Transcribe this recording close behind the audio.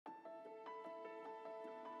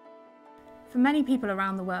For many people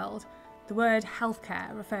around the world, the word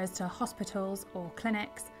healthcare refers to hospitals or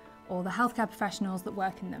clinics or the healthcare professionals that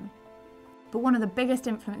work in them. But one of the biggest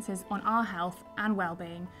influences on our health and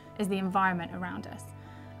well-being is the environment around us.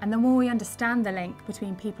 And the more we understand the link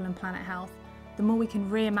between people and planet health, the more we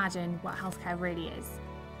can reimagine what healthcare really is.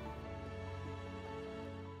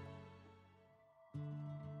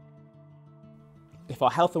 If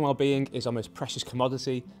our health and well-being is our most precious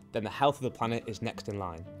commodity, then the health of the planet is next in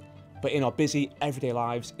line. But in our busy, everyday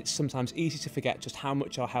lives, it's sometimes easy to forget just how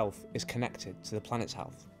much our health is connected to the planet's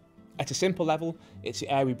health. At a simple level, it's the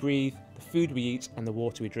air we breathe, the food we eat, and the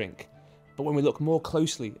water we drink. But when we look more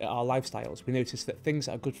closely at our lifestyles, we notice that things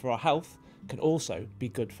that are good for our health can also be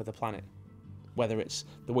good for the planet. Whether it's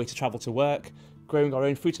the way to travel to work, growing our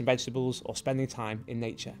own fruits and vegetables, or spending time in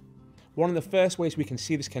nature. One of the first ways we can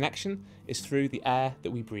see this connection is through the air that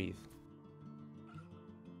we breathe.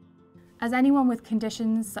 As anyone with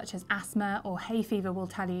conditions such as asthma or hay fever will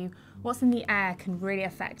tell you, what's in the air can really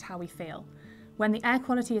affect how we feel. When the air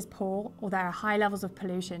quality is poor or there are high levels of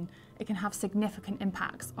pollution, it can have significant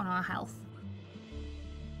impacts on our health.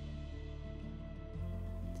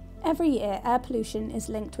 Every year, air pollution is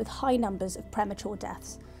linked with high numbers of premature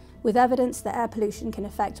deaths, with evidence that air pollution can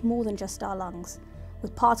affect more than just our lungs,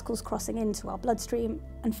 with particles crossing into our bloodstream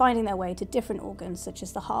and finding their way to different organs such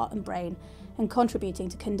as the heart and brain, and contributing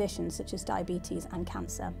to conditions such as diabetes and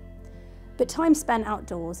cancer. But time spent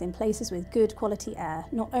outdoors in places with good quality air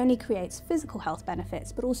not only creates physical health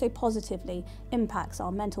benefits, but also positively impacts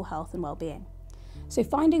our mental health and well-being. So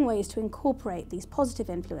finding ways to incorporate these positive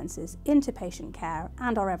influences into patient care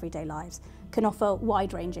and our everyday lives can offer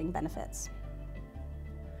wide-ranging benefits.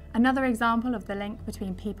 Another example of the link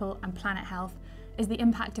between people and planet health is the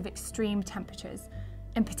impact of extreme temperatures,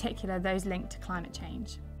 in particular those linked to climate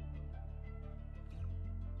change.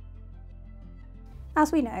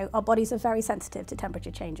 As we know, our bodies are very sensitive to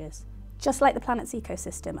temperature changes. Just like the planet's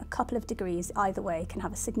ecosystem, a couple of degrees either way can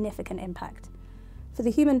have a significant impact. For the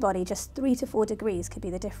human body, just 3 to 4 degrees could be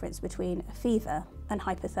the difference between a fever and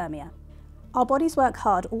hypothermia. Our bodies work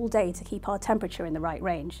hard all day to keep our temperature in the right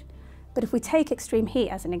range. But if we take extreme heat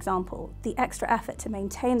as an example, the extra effort to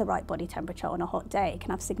maintain the right body temperature on a hot day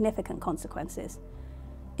can have significant consequences.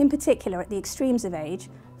 In particular, at the extremes of age,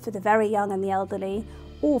 for the very young and the elderly,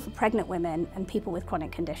 or for pregnant women and people with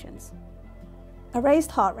chronic conditions. A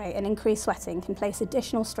raised heart rate and increased sweating can place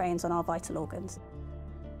additional strains on our vital organs.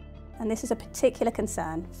 And this is a particular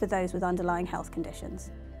concern for those with underlying health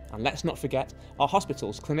conditions. And let's not forget our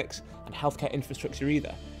hospitals, clinics, and healthcare infrastructure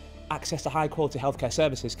either. Access to high-quality healthcare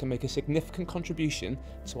services can make a significant contribution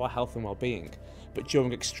to our health and well-being. But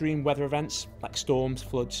during extreme weather events like storms,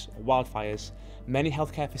 floods, or wildfires, many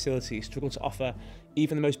healthcare facilities struggle to offer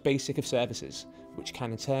even the most basic of services, which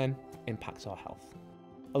can in turn impact our health.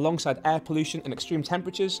 Alongside air pollution and extreme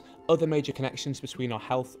temperatures, other major connections between our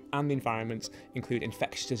health and the environment include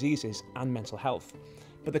infectious diseases and mental health.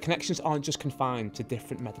 But the connections aren't just confined to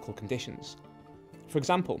different medical conditions. For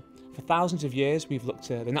example, for thousands of years we've looked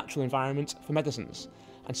to the natural environment for medicines,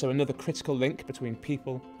 and so another critical link between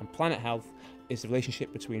people and planet health is the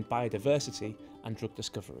relationship between biodiversity and drug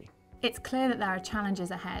discovery. It's clear that there are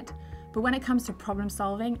challenges ahead, but when it comes to problem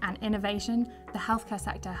solving and innovation, the healthcare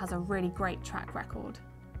sector has a really great track record.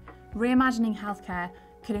 Reimagining healthcare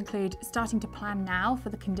could include starting to plan now for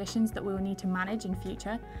the conditions that we will need to manage in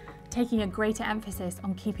future, taking a greater emphasis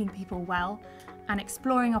on keeping people well, and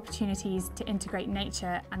exploring opportunities to integrate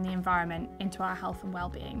nature and the environment into our health and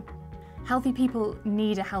well-being. Healthy people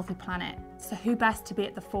need a healthy planet, so who best to be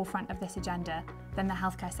at the forefront of this agenda than the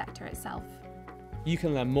healthcare sector itself? You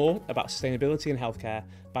can learn more about sustainability in healthcare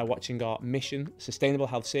by watching our Mission Sustainable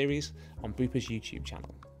Health series on Bupa's YouTube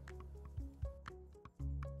channel.